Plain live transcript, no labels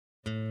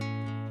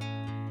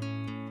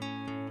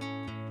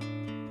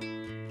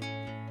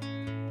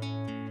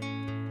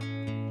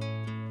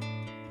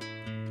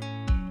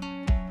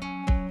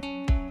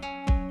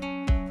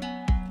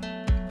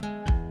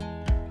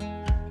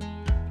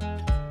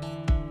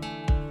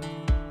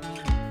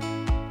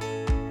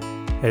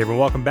Hey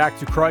everyone, welcome back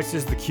to Christ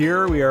is the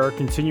Cure. We are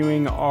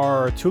continuing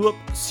our Tulip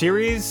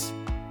series,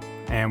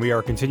 and we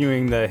are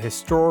continuing the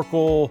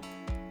historical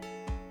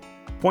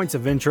points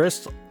of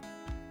interest.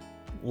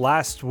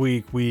 Last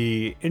week,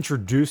 we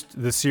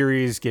introduced the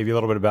series, gave you a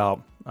little bit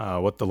about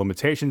what the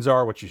limitations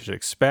are, what you should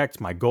expect,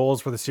 my goals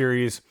for the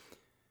series.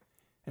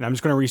 And I'm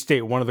just going to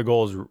restate one of the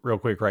goals real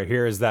quick right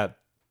here is that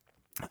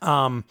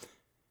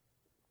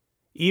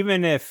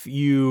even if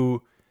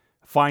you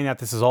find that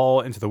this is all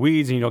into the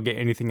weeds and you don't get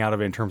anything out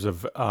of it in terms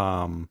of,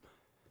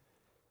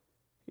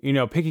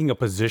 picking a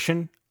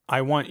position,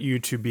 I want you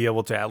to be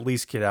able to at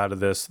least get out of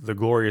this the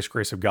glorious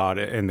grace of God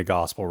in the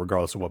gospel,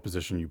 regardless of what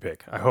position you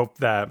pick. I hope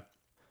that,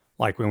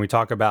 like when we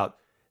talk about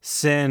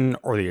sin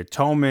or the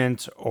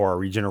atonement or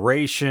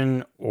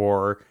regeneration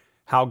or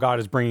how God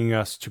is bringing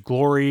us to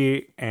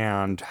glory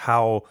and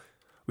how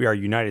we are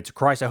united to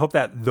Christ, I hope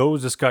that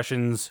those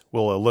discussions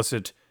will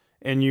elicit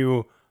in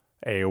you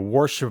a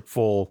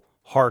worshipful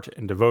heart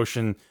and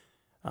devotion,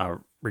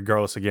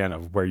 regardless, again,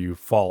 of where you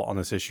fall on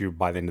this issue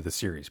by the end of the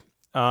series.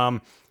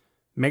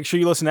 Make sure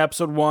you listen to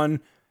episode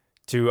 1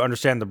 to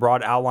understand the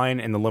broad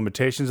outline and the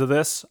limitations of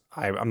this.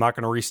 I'm not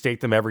going to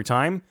restate them every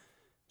time,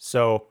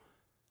 so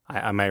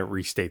I might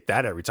restate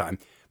that every time,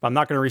 but I'm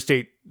not going to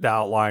restate the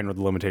outline or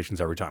the limitations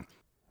every time.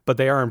 But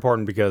they are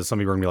important because some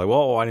people are going to be like,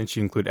 well, why didn't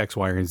you include X,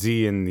 Y, and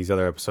Z in these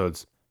other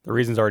episodes? The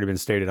reason's already been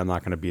stated. I'm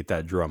not going to beat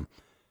that drum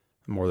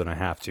more than I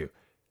have to.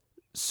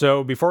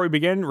 So before we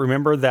begin,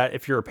 remember that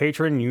if you're a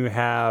patron, you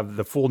have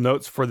the full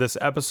notes for this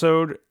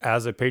episode.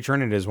 As a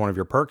patron, it is one of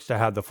your perks to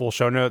have the full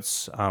show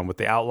notes with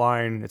the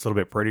outline. It's a little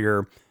bit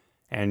prettier,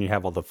 and you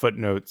have all the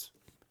footnotes.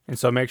 And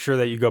so make sure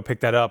that you go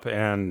pick that up,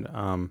 and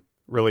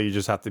really you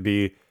just have to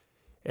be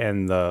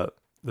in the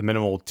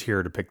minimal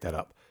tier to pick that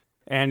up.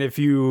 And if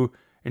you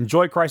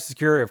enjoy Christ is the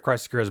Cure, if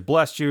Christ is the Cure has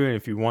blessed you, and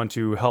if you want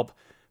to help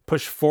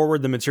push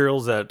forward the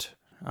materials that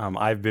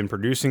I've been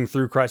producing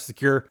through Christ is the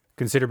Cure,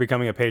 consider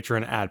becoming a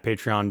patron at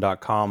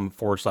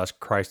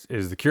patreon.com/Christ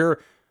is the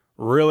Cure.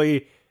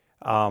 Really,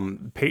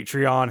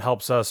 Patreon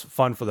helps us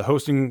fund for the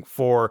hosting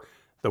for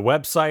the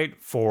website,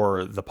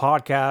 for the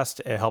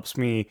podcast. It helps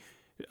me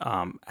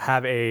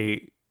have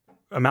a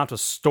amount of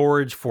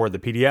storage for the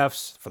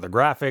PDFs, for the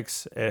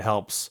graphics. It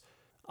helps,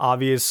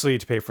 obviously,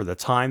 to pay for the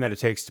time that it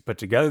takes to put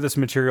together this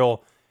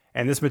material.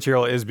 And this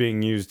material is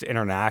being used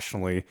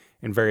internationally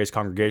in various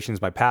congregations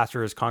by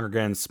pastors,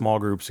 congregants, small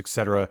groups,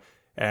 etc.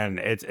 And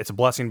it's a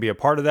blessing to be a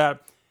part of that.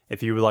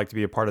 If you would like to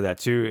be a part of that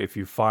too, if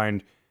you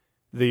find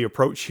the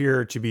approach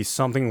here to be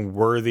something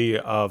worthy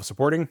of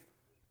supporting,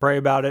 pray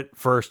about it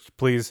first,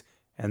 please,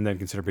 and then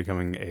consider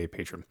becoming a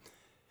patron.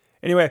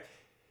 Anyway,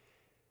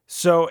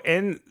 so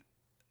in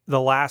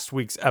the last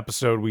week's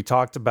episode, we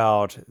talked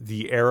about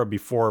the era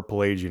before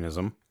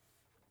Pelagianism.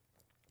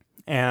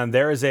 And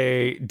there is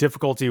a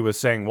difficulty with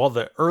saying, well,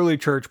 the early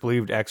church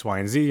believed X, Y,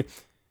 and Z,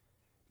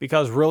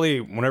 because really,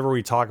 whenever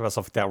we talk about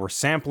stuff like that, we're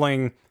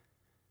sampling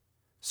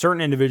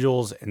certain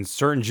individuals in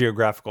certain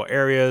geographical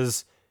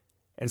areas,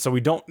 and so we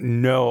don't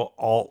know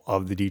all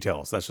of the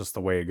details. That's just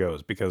the way it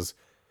goes, because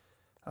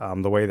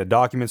the way the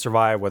documents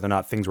survive, whether or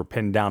not things were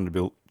pinned down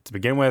to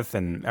begin with,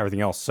 and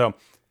everything else. So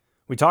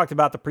we talked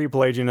about the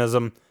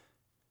pre-Pelagianism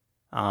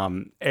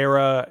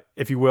era,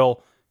 if you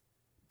will,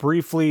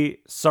 briefly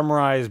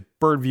summarize,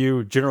 bird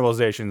view,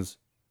 generalizations,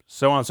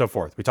 so on and so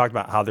forth. We talked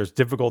about how there's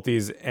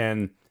difficulties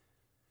in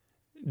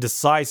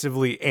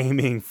decisively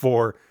aiming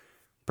for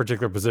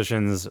particular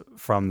positions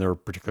from their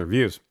particular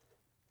views.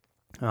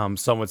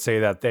 Some would say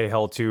that they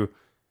held to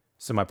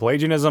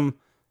semi-Pelagianism.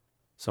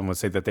 Some would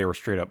say that they were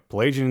straight up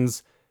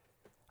Pelagians.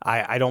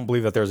 I don't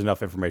believe that there's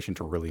enough information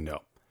to really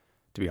know,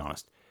 to be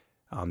honest.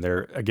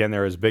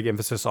 There is big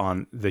emphasis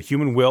on the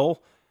human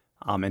will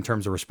in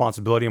terms of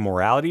responsibility and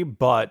morality,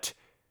 but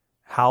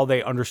how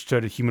they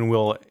understood human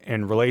will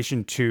in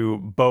relation to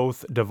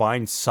both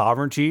divine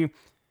sovereignty,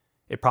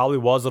 it probably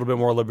was a little bit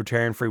more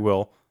libertarian free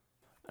will.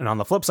 And on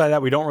the flip side of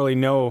that, we don't really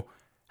know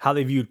how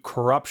they viewed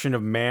corruption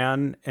of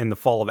man in the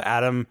fall of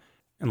Adam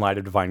in light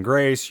of divine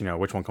grace,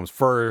 which one comes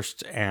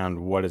first and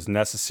what is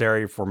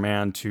necessary for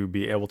man to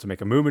be able to make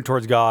a movement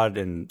towards God,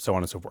 and so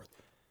on and so forth.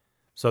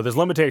 So there's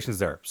limitations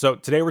there. So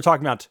today we're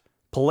talking about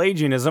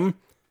Pelagianism,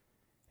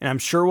 and I'm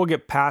sure we'll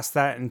get past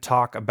that and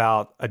talk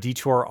about a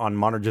detour on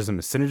monergism and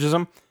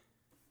synergism.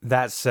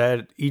 That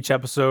said, each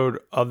episode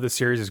of the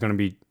series is going to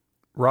be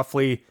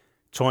roughly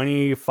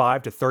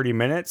 25 to 30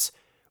 minutes.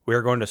 We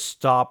are going to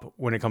stop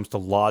when it comes to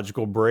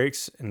logical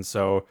breaks, and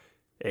so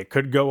it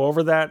could go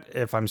over that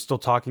if I'm still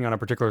talking on a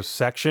particular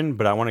section,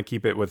 but I want to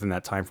keep it within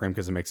that time frame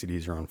because it makes it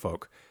easier on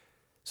folk.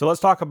 So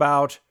let's talk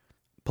about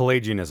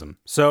Pelagianism.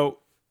 So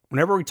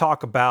whenever we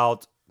talk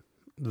about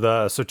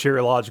the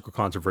soteriological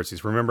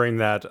controversies, remembering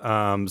that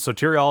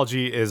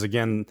soteriology is,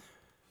 again,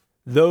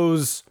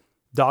 those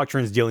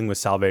doctrines dealing with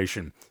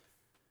salvation.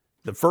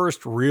 The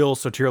first real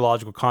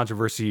soteriological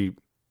controversy,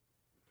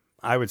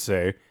 I would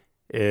say,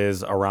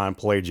 is around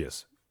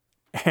Pelagius.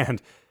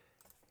 And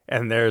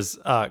there's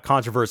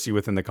controversy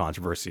within the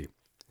controversy.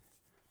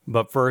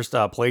 But first,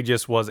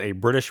 Pelagius was a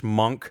British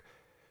monk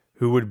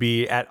who would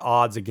be at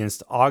odds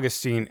against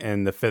Augustine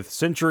in the 5th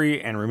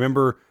century. And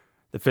remember,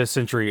 the 5th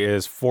century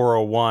is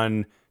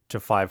 401 to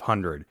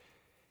 500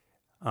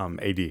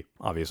 AD,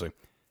 obviously.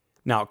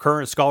 Now,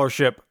 current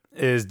scholarship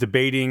is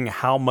debating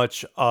how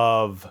much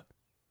of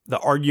the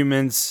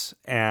arguments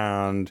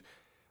and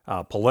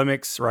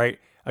polemics, right,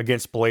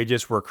 against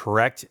Pelagius were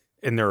correct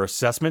in their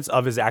assessments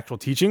of his actual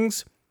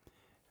teachings.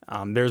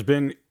 There's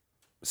been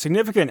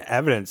significant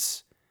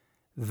evidence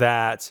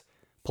that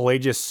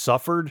Pelagius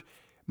suffered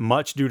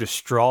much due to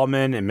straw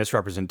men and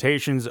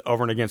misrepresentations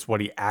over and against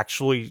what he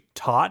actually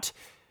taught.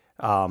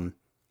 And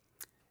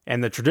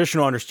the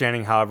traditional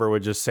understanding, however,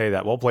 would just say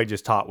that, well,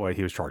 Pelagius taught what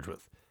he was charged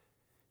with.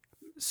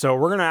 So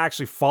we're going to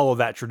actually follow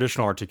that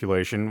traditional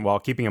articulation while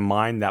keeping in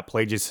mind that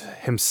Pelagius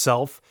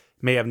himself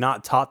may have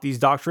not taught these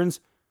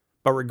doctrines.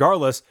 But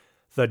regardless,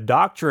 the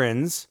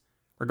doctrines,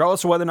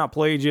 regardless of whether or not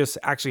Pelagius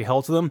actually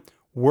held to them,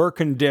 were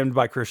condemned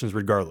by Christians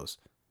regardless.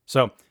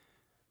 So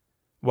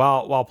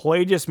while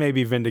Pelagius may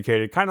be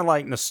vindicated, kind of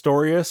like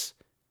Nestorius,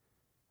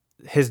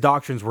 his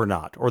doctrines were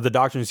not, or the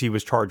doctrines he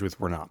was charged with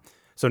were not.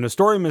 So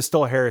Nestorianism is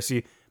still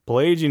heresy.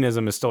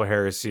 Pelagianism is still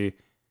heresy.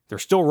 They're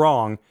still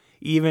wrong,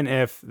 even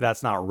if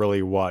that's not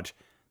really what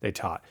they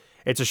taught.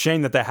 It's a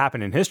shame that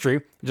happened in history.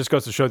 It just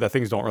goes to show that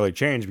things don't really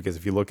change, because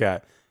if you look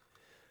at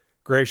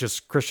gracious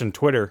Christian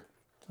Twitter,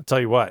 I'll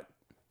tell you what,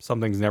 some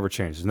things never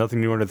change. There's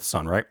nothing new under the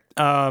sun, right?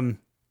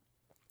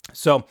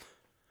 So,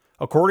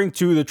 according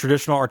to the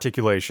traditional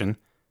articulation,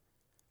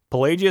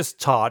 Pelagius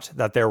taught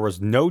that there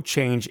was no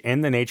change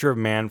in the nature of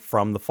man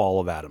from the fall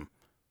of Adam.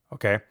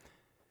 Okay?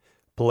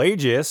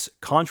 Pelagius,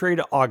 contrary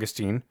to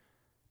Augustine,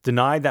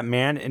 denied that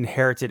man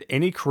inherited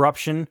any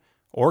corruption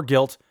or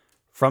guilt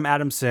from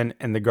Adam's sin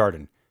in the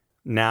garden.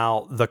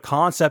 Now, the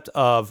concept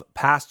of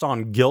passed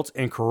on guilt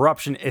and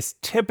corruption is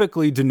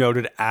typically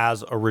denoted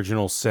as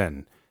original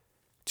sin.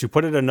 To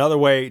put it another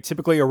way,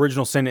 typically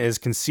original sin is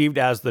conceived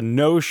as the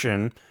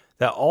notion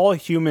that all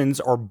humans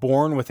are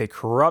born with a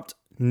corrupt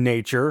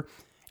nature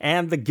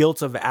and the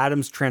guilt of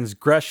Adam's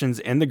transgressions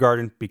in the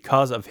garden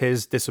because of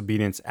his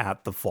disobedience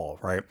at the fall,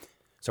 right?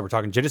 So we're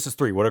talking Genesis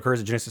 3. What occurs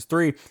in Genesis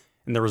 3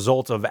 and the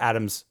result of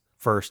Adam's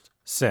first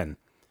sin.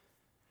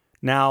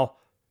 Now,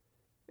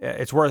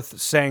 it's worth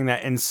saying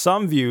that in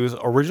some views,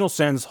 original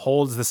sins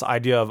holds this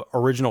idea of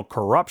original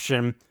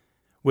corruption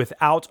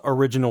without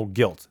original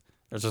guilt.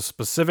 There's a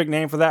specific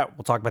name for that.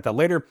 We'll talk about that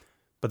later,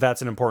 but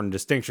that's an important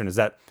distinction, is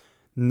that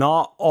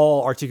not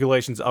all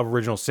articulations of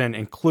original sin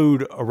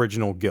include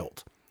original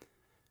guilt.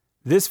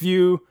 This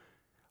view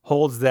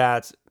holds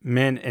that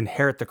men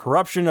inherit the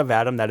corruption of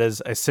Adam, that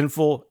is, a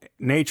sinful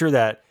nature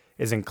that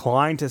is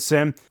inclined to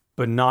sin,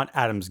 but not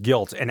Adam's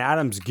guilt. And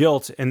Adam's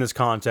guilt in this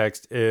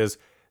context is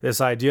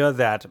this idea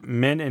that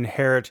men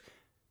inherit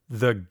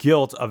the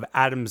guilt of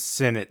Adam's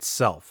sin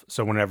itself.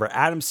 So whenever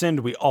Adam sinned,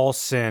 we all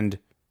sinned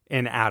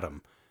in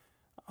Adam.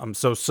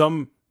 So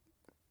some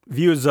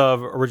views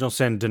of original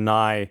sin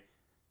deny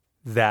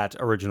that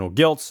original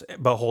guilt,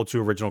 but hold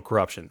to original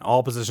corruption.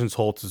 All positions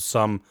hold to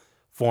some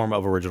form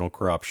of original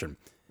corruption.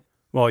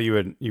 Well,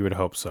 you would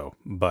hope so,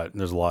 but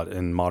there's a lot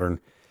in modern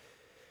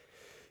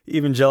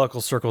evangelical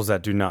circles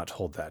that do not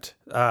hold that.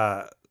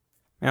 A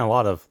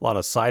lot of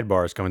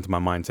sidebars coming to my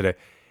mind today.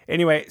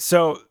 Anyway,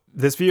 so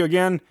this view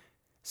again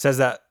says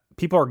that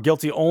people are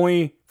guilty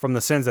only from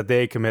the sins that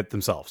they commit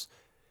themselves.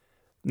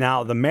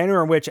 Now, the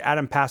manner in which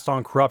Adam passed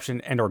on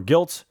corruption and or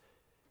guilt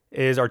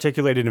is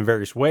articulated in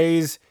various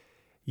ways,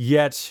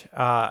 yet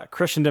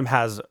Christendom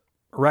has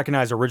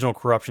recognized original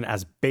corruption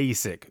as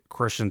basic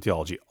Christian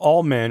theology.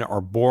 All men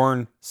are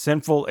born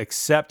sinful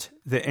except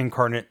the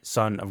incarnate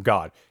Son of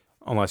God,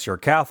 unless you're a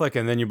Catholic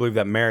and then you believe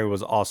that Mary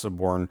was also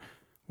born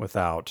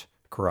without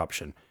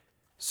corruption.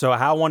 So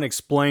how one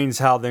explains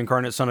how the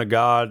incarnate Son of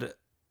God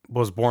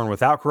was born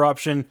without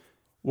corruption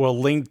will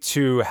link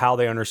to how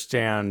they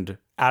understand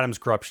Adam's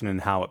corruption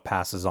and how it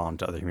passes on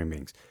to other human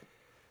beings.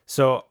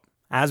 So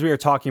as we are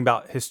talking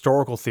about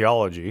historical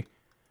theology,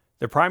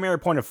 the primary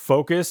point of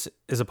focus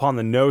is upon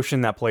the notion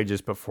that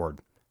Pelagius put forward.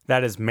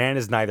 That is, man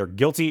is neither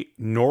guilty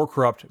nor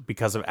corrupt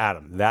because of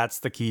Adam. That's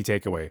the key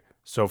takeaway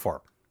so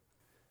far.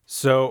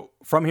 So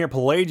from here,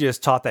 Pelagius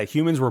taught that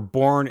humans were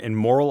born in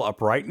moral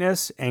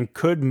uprightness and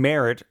could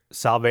merit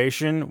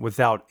salvation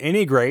without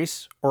any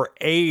grace or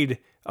aid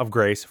of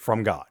grace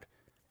from God.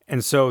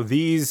 And so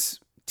these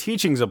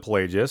teachings of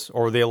Pelagius,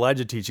 or the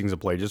alleged teachings of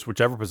Pelagius,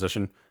 whichever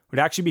position, would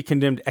actually be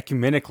condemned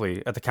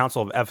ecumenically at the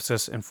Council of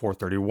Ephesus in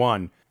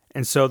 431.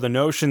 And so the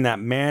notion that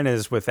man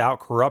is without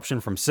corruption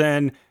from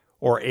sin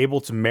or able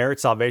to merit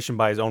salvation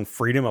by his own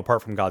freedom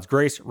apart from God's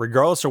grace,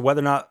 regardless of whether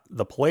or not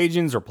the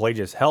Pelagians or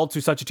Pelagius held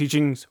to such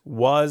teachings,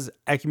 was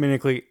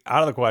ecumenically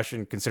out of the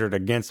question, considered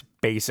against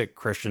basic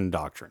Christian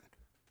doctrine.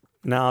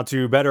 Now,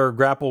 to better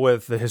grapple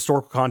with the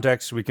historical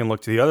context, we can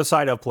look to the other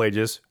side of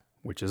Pelagius,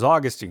 which is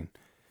Augustine.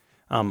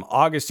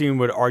 Augustine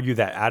would argue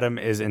that Adam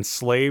is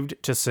enslaved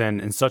to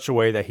sin in such a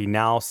way that he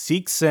now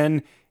seeks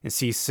sin and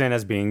sees sin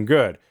as being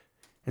good.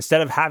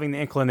 Instead of having the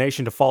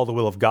inclination to follow the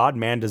will of God,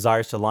 man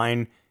desires to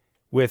align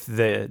with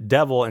the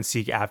devil and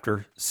seek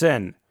after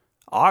sin.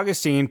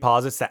 Augustine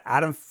posits that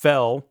Adam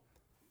fell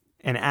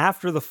and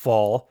after the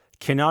fall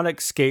cannot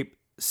escape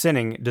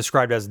sinning,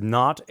 described as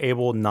not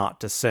able not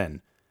to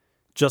sin.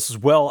 Just as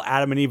well,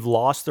 Adam and Eve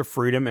lost their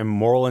freedom and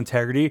moral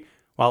integrity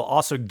while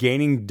also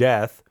gaining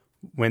death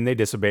when they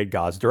disobeyed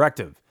God's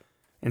directive.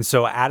 And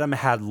so Adam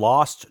had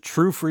lost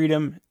true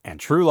freedom and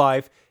true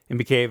life and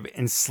became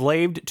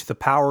enslaved to the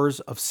powers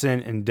of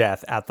sin and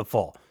death at the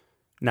fall.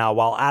 Now,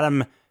 while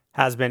Adam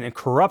has been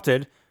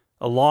corrupted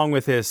along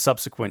with his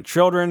subsequent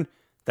children,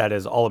 that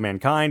is, all of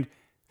mankind,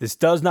 this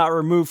does not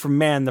remove from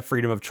man the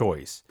freedom of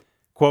choice.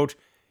 Quote,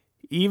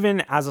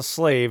 even as a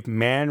slave,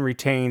 man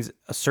retains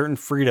a certain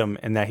freedom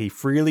in that he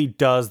freely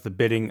does the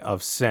bidding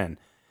of sin.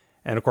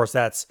 And of course,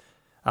 that's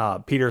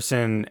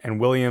Peterson and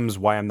Williams,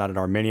 Why I'm Not an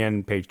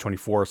Arminian, page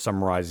 24,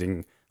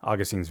 summarizing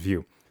Augustine's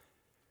view.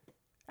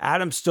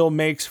 Adam still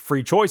makes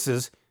free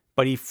choices,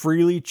 but he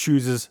freely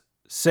chooses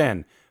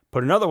sin.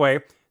 Put another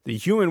way, the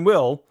human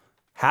will,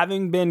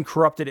 having been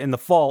corrupted in the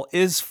fall,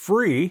 is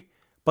free,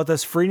 but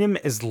this freedom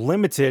is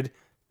limited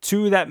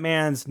to that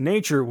man's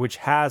nature, which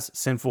has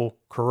sinful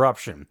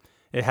corruption.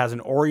 It has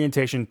an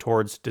orientation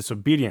towards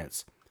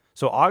disobedience.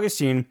 So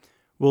Augustine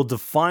will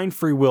define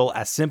free will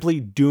as simply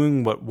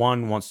doing what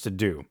one wants to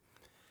do.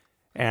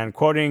 And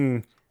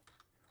quoting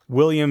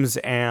Williams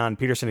and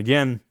Peterson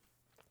again,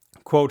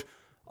 quote,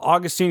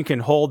 Augustine can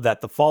hold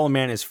that the fallen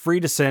man is free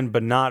to sin,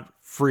 but not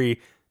free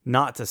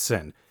not to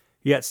sin,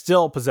 yet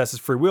still possesses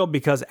free will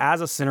because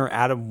as a sinner,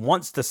 Adam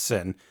wants to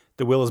sin.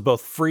 The will is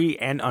both free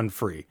and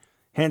unfree.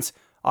 Hence,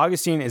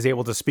 Augustine is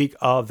able to speak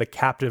of the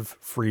captive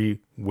free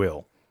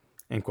will,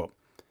 end quote.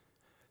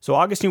 So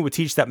Augustine would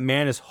teach that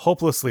man is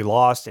hopelessly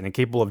lost and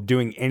incapable of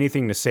doing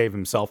anything to save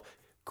himself.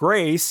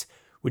 Grace,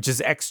 which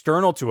is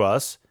external to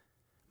us,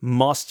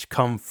 must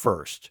come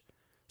first.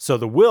 So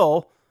the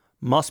will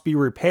must be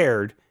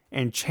repaired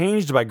and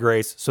changed by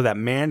grace so that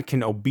man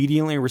can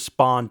obediently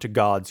respond to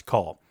God's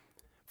call.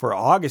 For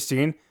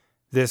Augustine,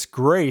 this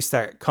grace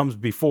that comes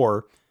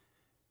before,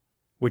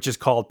 which is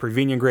called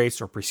prevenient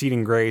grace or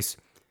preceding grace,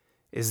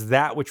 is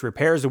that which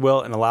repairs the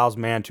will and allows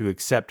man to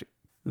accept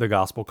the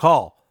gospel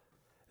call.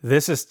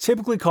 This is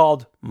typically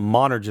called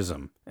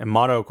monergism. And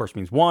mono, of course,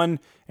 means one,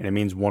 and it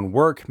means one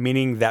work,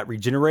 meaning that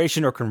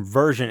regeneration or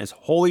conversion is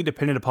wholly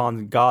dependent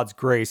upon God's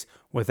grace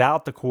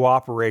without the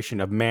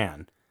cooperation of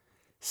man.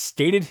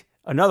 Stated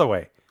another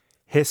way,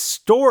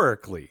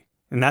 historically,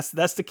 and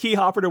that's the key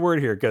operative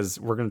word here, because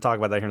we're going to talk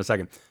about that here in a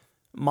second.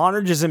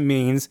 Monergism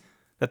means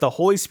that the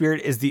Holy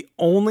Spirit is the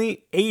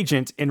only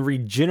agent in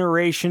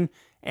regeneration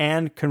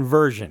and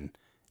conversion.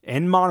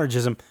 In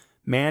monergism,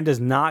 man does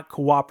not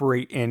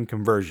cooperate in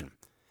conversion.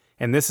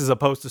 And this is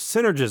opposed to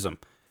synergism.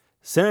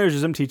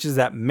 Synergism teaches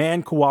that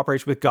man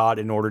cooperates with God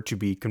in order to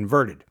be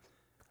converted.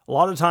 A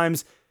lot of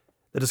times,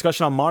 the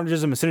discussion on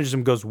monergism and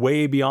synergism goes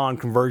way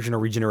beyond conversion or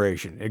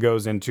regeneration. It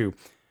goes into,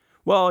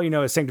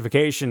 is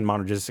sanctification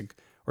monergistic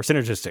or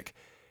synergistic?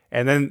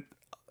 And then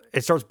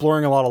it starts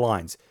blurring a lot of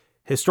lines.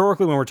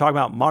 Historically, when we're talking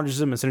about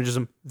monergism and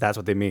synergism, that's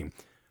what they mean.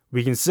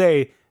 We can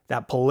say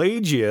that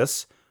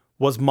Pelagius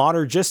was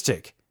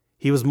monergistic.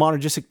 He was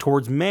monergistic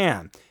towards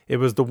man. It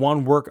was the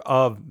one work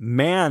of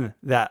man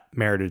that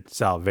merited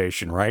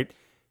salvation, right?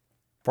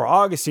 For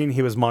Augustine,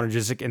 he was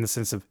monergistic in the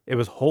sense of it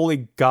was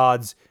wholly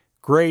God's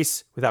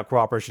grace without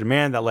cooperation of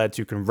man that led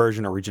to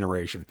conversion or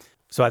regeneration.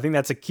 So I think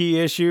that's a key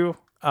issue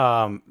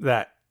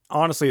that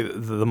honestly,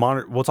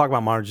 we'll talk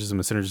about monergism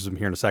and synergism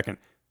here in a second,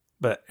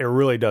 but it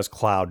really does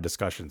cloud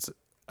discussions,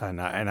 and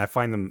I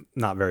find them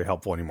not very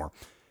helpful anymore.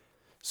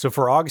 So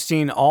for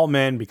Augustine, all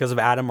men, because of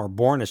Adam, are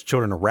born as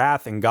children of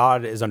wrath, and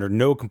God is under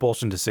no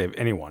compulsion to save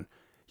anyone.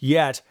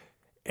 Yet,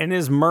 in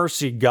his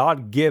mercy,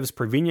 God gives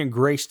prevenient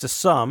grace to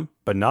some,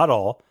 but not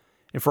all.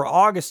 And for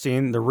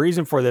Augustine, the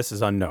reason for this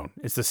is unknown.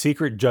 It's the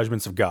secret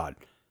judgments of God.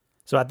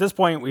 So at this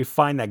point, we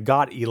find that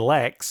God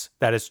elects,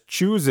 that is,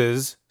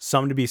 chooses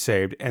some to be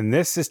saved, and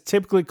this is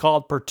typically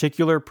called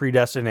particular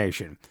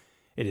predestination.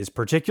 It is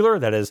particular,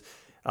 that is,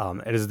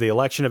 it is the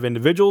election of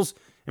individuals,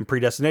 and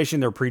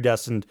predestination, they're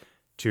predestined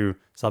to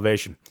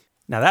salvation.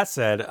 Now that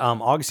said,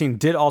 Augustine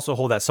did also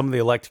hold that some of the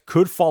elect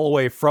could fall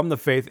away from the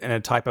faith in a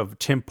type of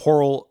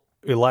temporal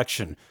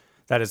election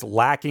that is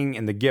lacking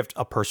in the gift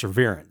of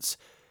perseverance.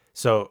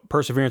 So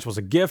perseverance was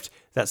a gift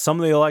that some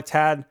of the elect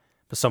had,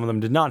 but some of them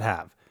did not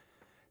have.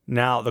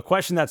 Now, the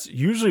question that's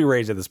usually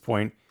raised at this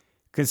point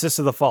consists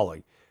of the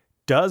following.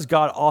 Does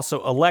God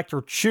also elect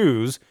or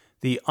choose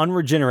the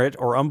unregenerate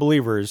or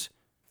unbelievers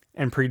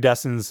and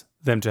predestines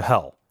them to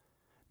hell?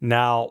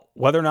 Now,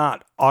 whether or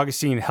not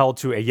Augustine held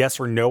to a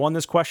yes or no on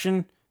this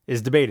question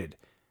is debated.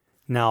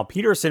 Now,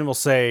 Peterson will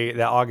say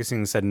that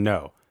Augustine said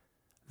no,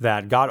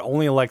 that God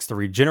only elects the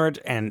regenerate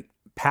and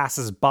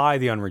passes by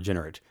the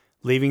unregenerate,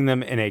 leaving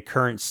them in a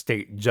current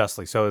state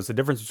justly. So there's a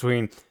difference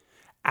between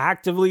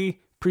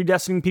actively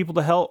predestining people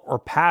to hell or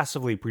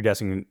passively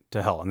predestining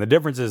to hell. And the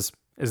difference is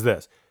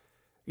this.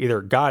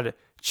 Either God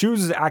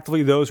chooses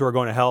actively those who are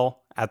going to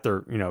hell at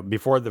their,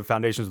 before the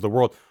foundations of the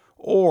world,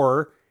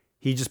 or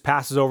he just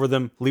passes over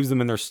them, leaves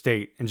them in their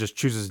state, and just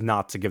chooses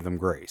not to give them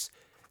grace.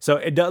 So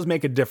it does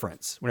make a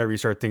difference whenever you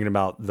start thinking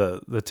about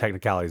the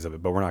technicalities of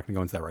it, but we're not going to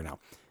go into that right now.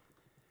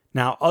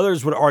 Now,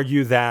 others would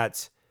argue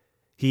that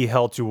he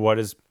held to what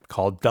is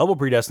called double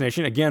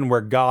predestination, again,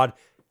 where God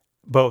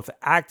both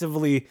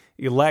actively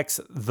elects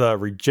the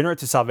regenerate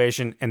to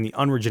salvation and the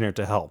unregenerate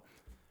to hell.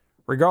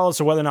 Regardless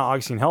of whether or not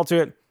Augustine held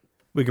to it,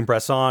 we can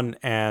press on,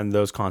 and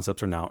those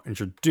concepts are now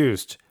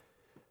introduced.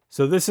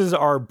 So this is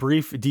our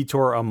brief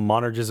detour on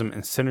monergism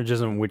and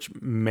synergism, which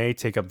may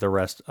take up the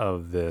rest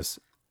of this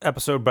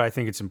episode, but I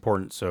think it's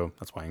important, so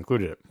that's why I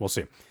included it. We'll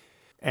see.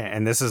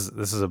 And this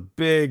is a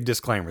big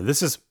disclaimer.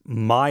 This is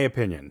my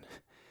opinion.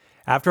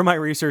 After my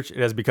research, it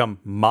has become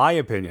my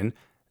opinion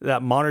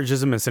that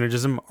monergism and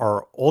synergism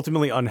are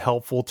ultimately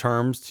unhelpful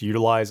terms to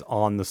utilize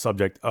on the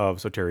subject of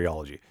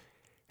soteriology.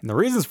 And the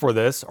reasons for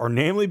this are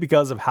namely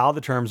because of how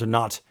the terms are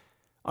not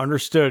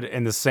understood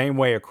in the same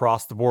way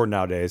across the board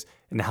nowadays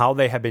and how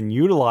they have been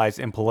utilized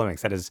in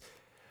polemics, that is,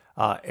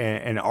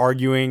 in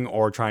arguing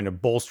or trying to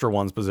bolster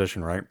one's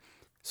position, right?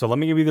 So let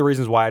me give you the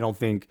reasons why I don't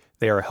think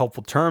they are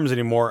helpful terms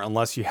anymore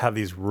unless you have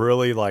these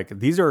really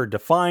these are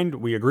defined,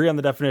 we agree on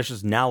the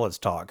definitions, now let's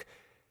talk.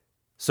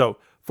 So,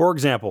 for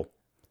example,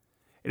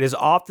 it is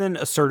often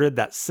asserted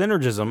that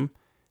synergism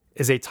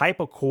is a type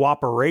of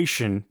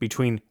cooperation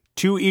between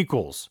two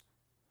equals,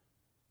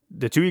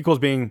 the two equals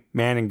being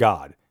man and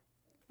God.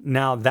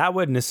 Now, that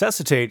would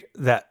necessitate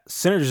that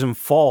synergism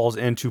falls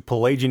into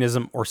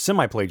Pelagianism or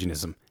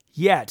semi-Pelagianism.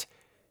 Yet,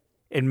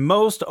 in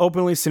most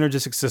openly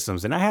synergistic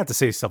systems, and I have to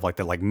say stuff like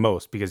that, like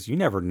most, because you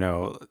never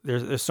know.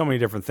 There's so many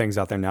different things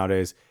out there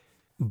nowadays.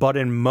 But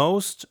in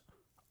most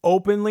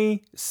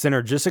openly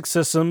synergistic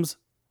systems,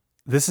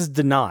 this is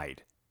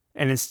denied.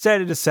 And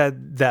instead, it is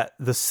said that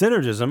the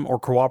synergism or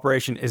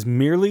cooperation is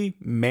merely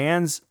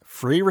man's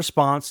free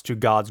response to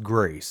God's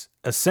grace.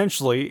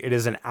 Essentially, it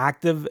is an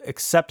active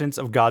acceptance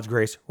of God's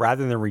grace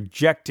rather than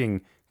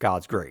rejecting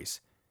God's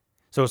grace.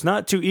 So it's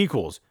not two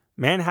equals.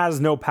 Man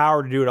has no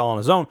power to do it all on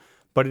his own,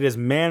 but it is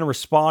man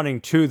responding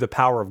to the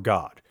power of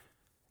God.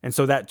 And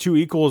so that two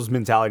equals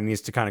mentality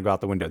needs to kind of go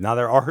out the window. Now,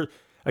 there are,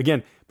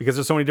 again, because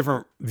there's so many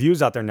different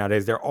views out there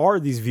nowadays, there are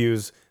these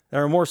views that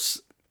are more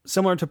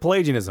similar to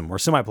Pelagianism or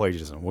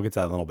semi-Pelagianism. We'll get to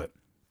that in a little bit.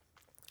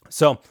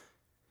 So,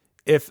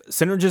 if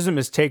synergism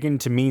is taken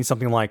to mean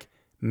something like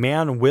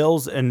man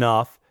wills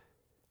enough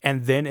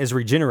and then is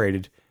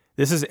regenerated,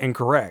 this is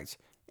incorrect.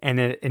 And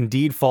it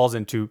indeed falls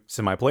into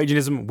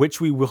semi-Pelagianism,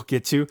 which we will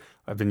get to.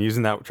 I've been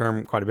using that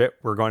term quite a bit.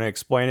 We're going to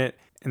explain it.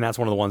 And that's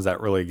one of the ones that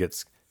really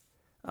gets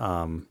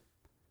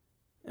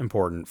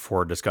important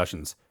for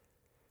discussions.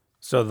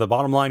 So the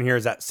bottom line here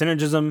is that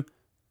synergism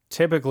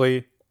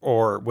typically,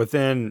 or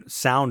within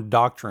sound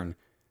doctrine,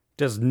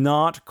 does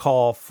not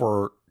call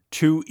for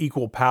two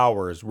equal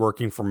powers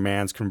working for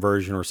man's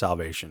conversion or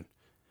salvation.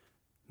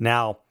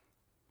 Now,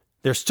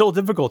 there's still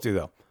difficulty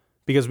though,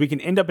 because we can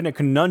end up in a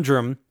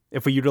conundrum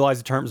if we utilize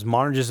the terms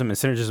monergism and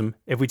synergism,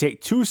 if we take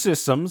two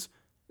systems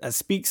that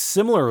speak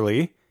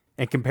similarly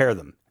and compare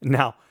them.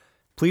 Now,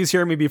 please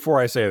hear me before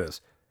I say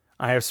this.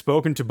 I have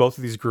spoken to both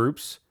of these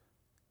groups,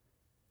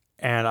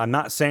 and I'm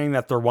not saying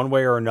that they're one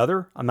way or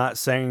another. I'm not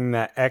saying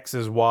that X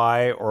is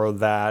Y or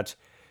that,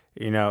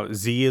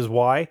 Z is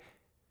Y.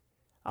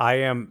 I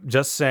am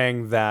just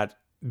saying that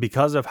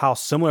because of how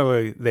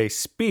similarly they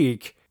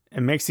speak,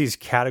 it makes these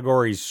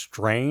categories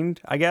strained,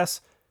 I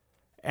guess,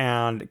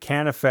 and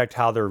can affect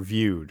how they're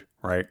viewed,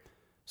 right?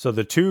 So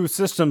the two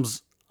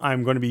systems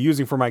I'm going to be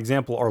using for my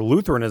example are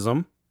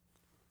Lutheranism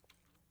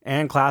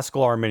and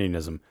classical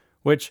Arminianism,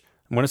 which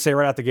I'm going to say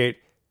right out the gate,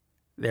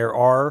 there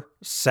are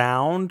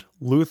sound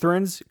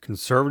Lutherans,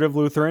 conservative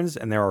Lutherans,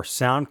 and there are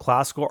sound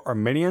classical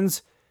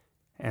Arminians,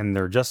 and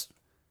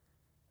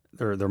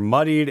they're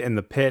muddied in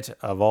the pit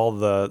of all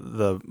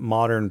the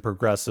modern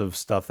progressive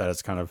stuff that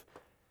has kind of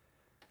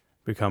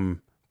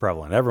become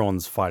prevalent.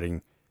 Everyone's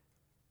fighting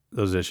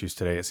those issues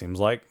today, it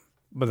seems like.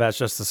 But that's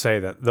just to say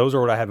that those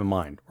are what I have in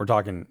mind. We're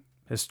talking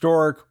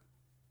historic,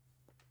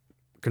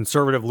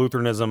 conservative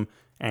Lutheranism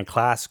and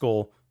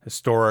classical,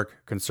 historic,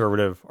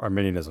 conservative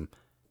Arminianism.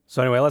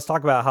 So anyway, let's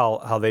talk about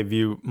how they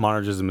view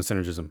monergism and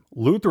synergism.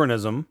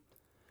 Lutheranism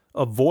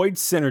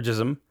avoids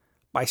synergism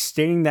by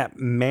stating that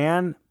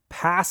man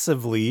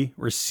passively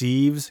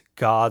receives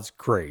God's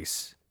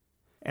grace.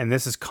 And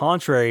this is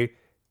contrary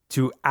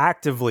to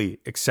actively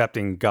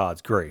accepting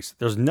God's grace.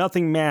 There's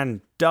nothing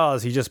man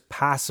does, he just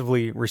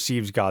passively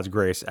receives God's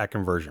grace at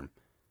conversion.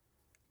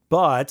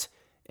 But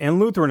in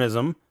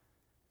Lutheranism,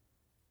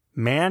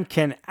 man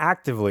can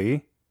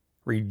actively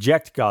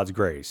reject God's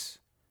grace.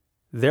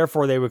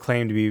 Therefore, they would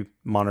claim to be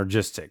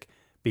monergistic,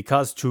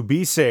 because to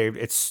be saved,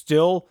 it's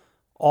still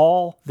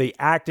all the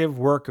active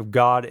work of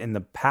God and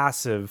the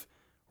passive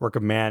work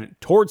of man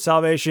towards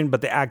salvation,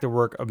 but the active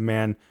work of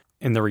man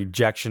in the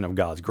rejection of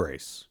God's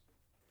grace.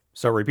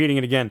 So repeating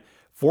it again,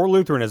 for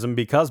Lutheranism,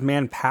 because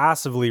man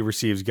passively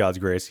receives God's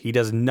grace, he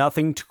does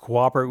nothing to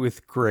cooperate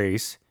with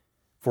grace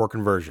for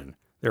conversion.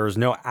 There is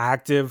no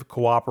active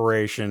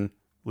cooperation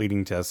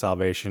leading to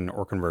salvation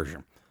or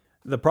conversion.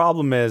 The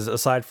problem is,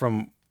 aside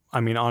from,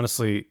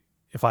 honestly,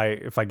 if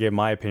I give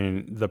my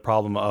opinion, the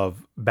problem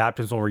of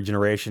baptismal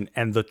regeneration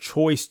and the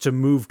choice to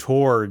move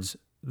towards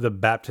the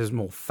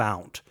baptismal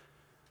fount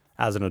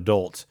as an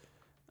adult,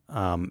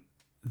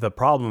 The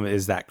problem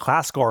is that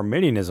classical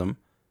Arminianism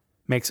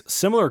makes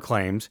similar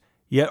claims,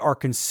 yet are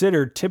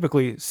considered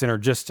typically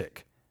synergistic.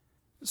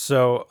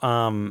 So,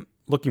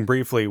 looking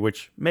briefly,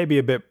 which may be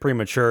a bit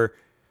premature,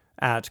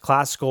 at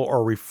classical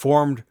or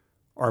reformed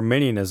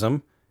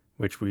Arminianism,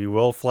 which we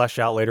will flesh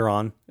out later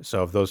on.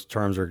 So if those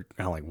terms are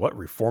kind of like, what,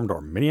 reformed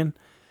Arminian?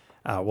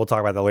 We'll talk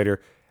about that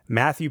later.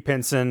 Matthew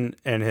Pinson,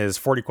 in his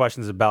 40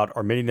 Questions about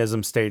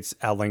Arminianism, states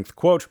at length,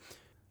 quote,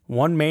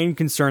 "One main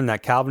concern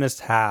that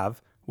Calvinists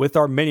have with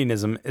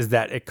Arminianism is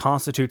that it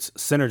constitutes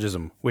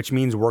synergism, which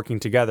means working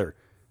together.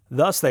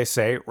 Thus, they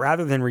say,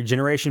 rather than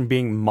regeneration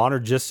being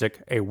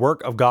monergistic, a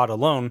work of God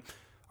alone,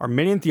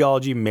 Arminian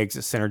theology makes it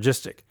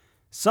synergistic.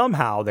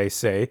 Somehow, they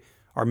say,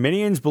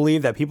 Arminians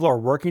believe that people are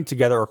working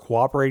together or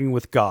cooperating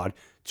with God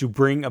to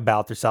bring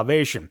about their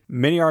salvation.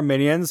 Many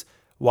Arminians,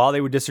 while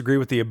they would disagree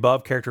with the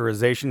above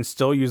characterization,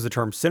 still use the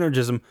term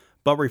synergism,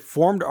 but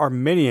Reformed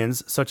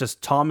Arminians, such as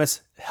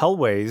Thomas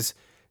Helwys,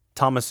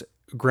 Thomas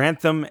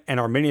Grantham, and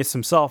Arminius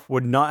himself,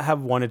 would not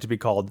have wanted to be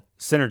called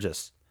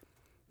synergists."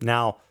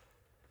 Now,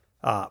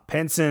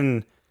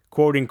 Pinson,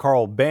 quoting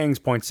Carl Bangs,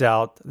 points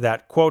out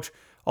that, quote,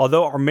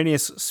 "Although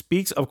Arminius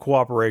speaks of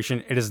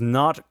cooperation, it is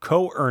not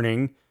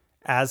co-earning,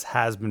 as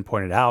has been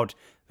pointed out.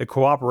 The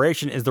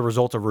cooperation is the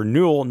result of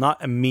renewal,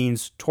 not a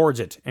means towards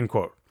it," end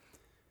quote.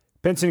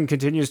 Pinson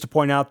continues to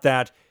point out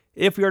that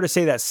if we are to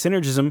say that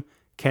synergism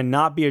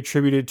cannot be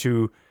attributed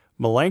to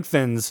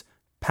Melanchthon's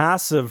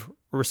passive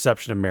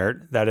reception of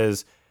merit, that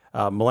is,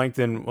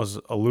 Melanchthon was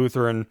a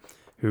Lutheran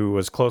who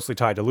was closely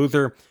tied to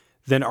Luther,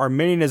 then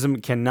Arminianism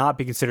cannot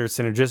be considered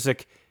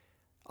synergistic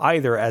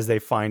either, as they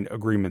find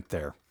agreement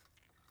there.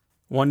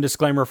 One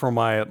disclaimer for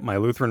my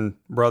Lutheran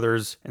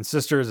brothers and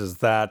sisters is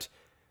that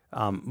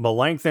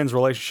Melanchthon's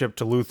relationship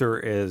to Luther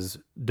is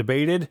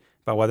debated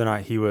about whether or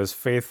not he was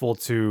faithful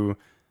to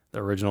the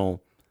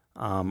original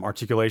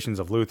articulations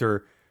of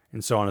Luther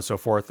and so on and so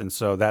forth. And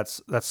so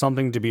that's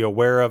something to be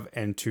aware of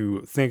and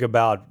to think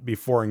about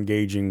before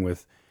engaging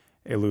with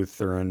a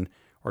Lutheran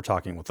or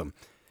talking with them.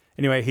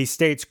 Anyway, he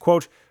states,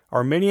 quote,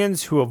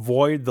 "Arminians who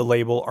avoid the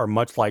label are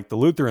much like the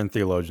Lutheran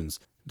theologians.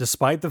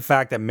 Despite the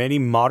fact that many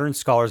modern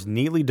scholars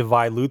neatly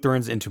divide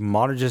Lutherans into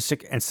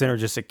monergistic and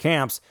synergistic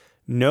camps,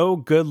 no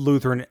good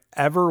Lutheran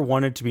ever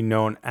wanted to be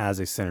known as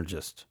a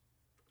synergist."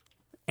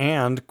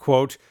 And,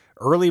 quote,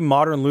 "Early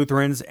modern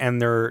Lutherans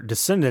and their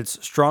descendants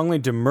strongly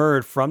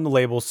demurred from the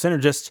label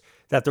synergist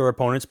that their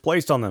opponents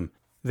placed on them.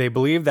 They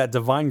believed that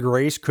divine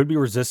grace could be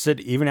resisted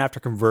even after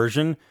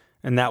conversion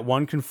and that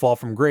one can fall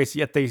from grace,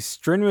 yet they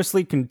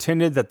strenuously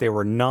contended that they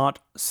were not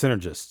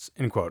synergists,"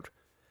 end quote.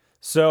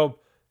 So,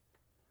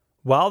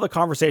 while the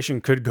conversation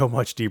could go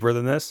much deeper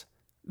than this,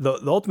 the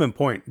ultimate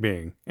point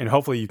being, and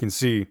hopefully you can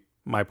see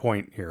my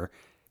point here,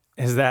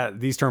 is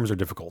that these terms are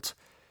difficult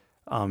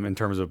in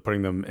terms of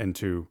putting them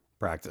into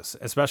practice,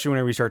 especially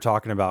whenever we start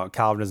talking about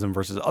Calvinism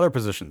versus other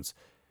positions.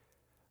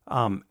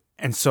 And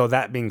so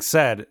that being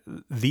said,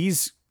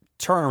 these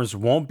terms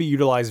won't be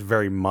utilized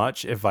very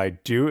much. If I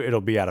do,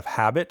 it'll be out of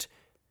habit,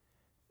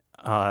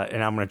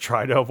 and I'm going to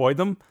try to avoid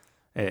them.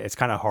 It's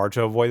kind of hard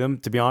to avoid them,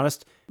 to be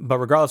honest. But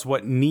regardless,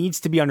 what needs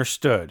to be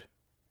understood,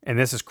 and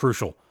this is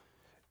crucial,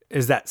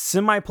 is that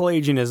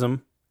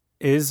semi-Pelagianism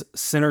is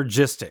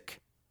synergistic.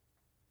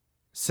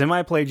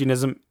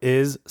 Semi-Pelagianism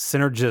is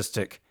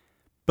synergistic,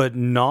 but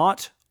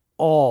not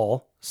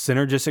all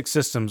synergistic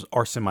systems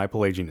are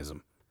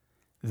semi-Pelagianism.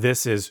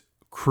 This is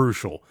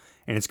crucial,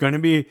 and it's going to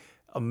be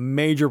a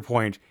major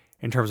point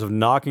in terms of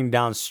knocking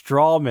down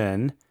straw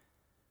men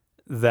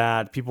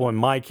that people in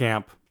my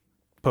camp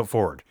put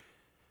forward.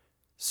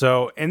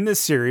 So in this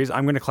series,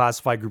 I'm going to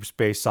classify groups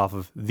based off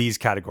of these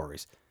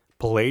categories: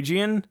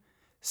 Pelagian,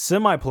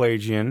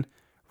 semi-Pelagian,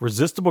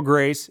 resistible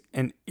grace,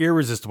 and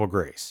irresistible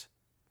grace.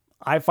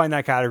 I find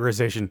that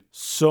categorization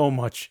so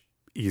much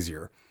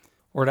easier,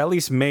 or it at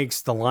least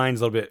makes the lines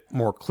a little bit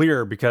more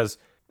clear, because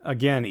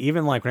again,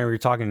 even like whenever you're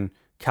talking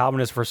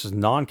Calvinists versus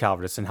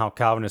non-Calvinists and how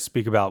Calvinists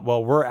speak about,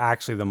 well, we're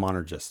actually the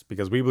monergists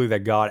because we believe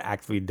that God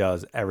actively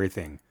does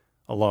everything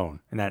alone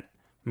and that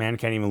man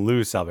can't even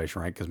lose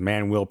salvation, right? Because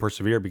man will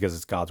persevere because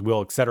it's God's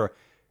will, etc.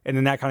 And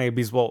then that kind of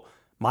means, well,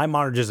 my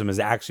monergism is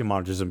actually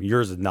monergism,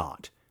 yours is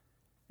not.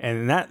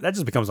 And that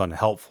just becomes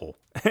unhelpful.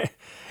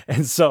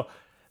 And so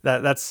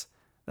that's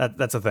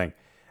a thing.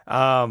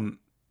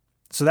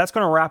 So that's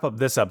going to wrap up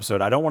this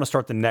episode. I don't want to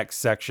start the next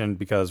section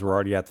because we're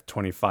already at the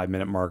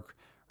 25-minute mark,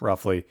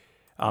 roughly.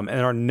 In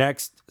our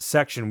next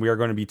section, we are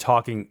going to be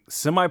talking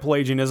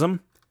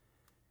semi-Pelagianism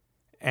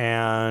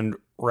and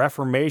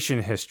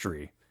Reformation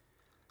history.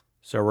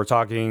 So we're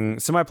talking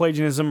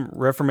semi-Pelagianism,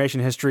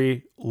 Reformation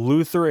history,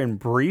 Luther in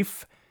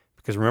brief,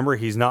 because remember,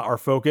 he's not our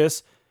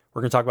focus.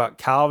 We're going to talk about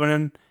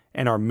Calvin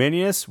and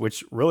Arminius,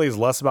 which really is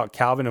less about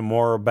Calvin and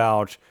more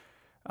about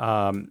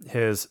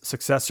his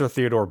successor,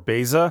 Theodore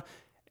Beza.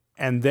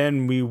 And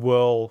then we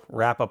will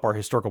wrap up our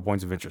historical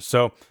points of interest.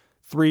 So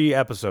 3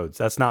 episodes,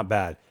 that's not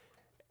bad.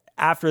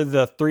 After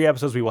the 3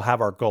 episodes, we will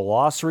have our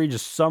glossary,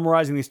 just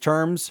summarizing these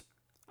terms,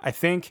 I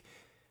think,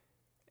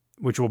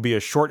 which will be a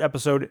short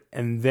episode.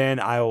 And then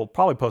I will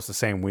probably post the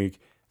same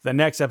week the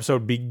next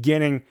episode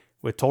beginning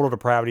with total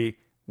depravity,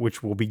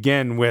 which will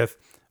begin with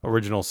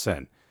original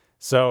sin.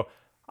 So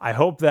I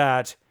hope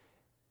that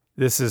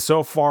this is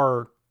so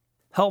far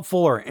helpful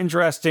or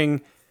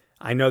interesting.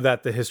 I know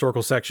that the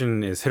historical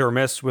section is hit or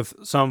miss with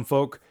some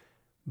folk,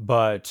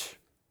 but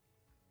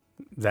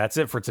that's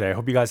it for today. I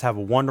hope you guys have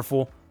a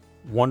wonderful,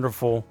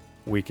 wonderful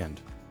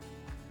weekend.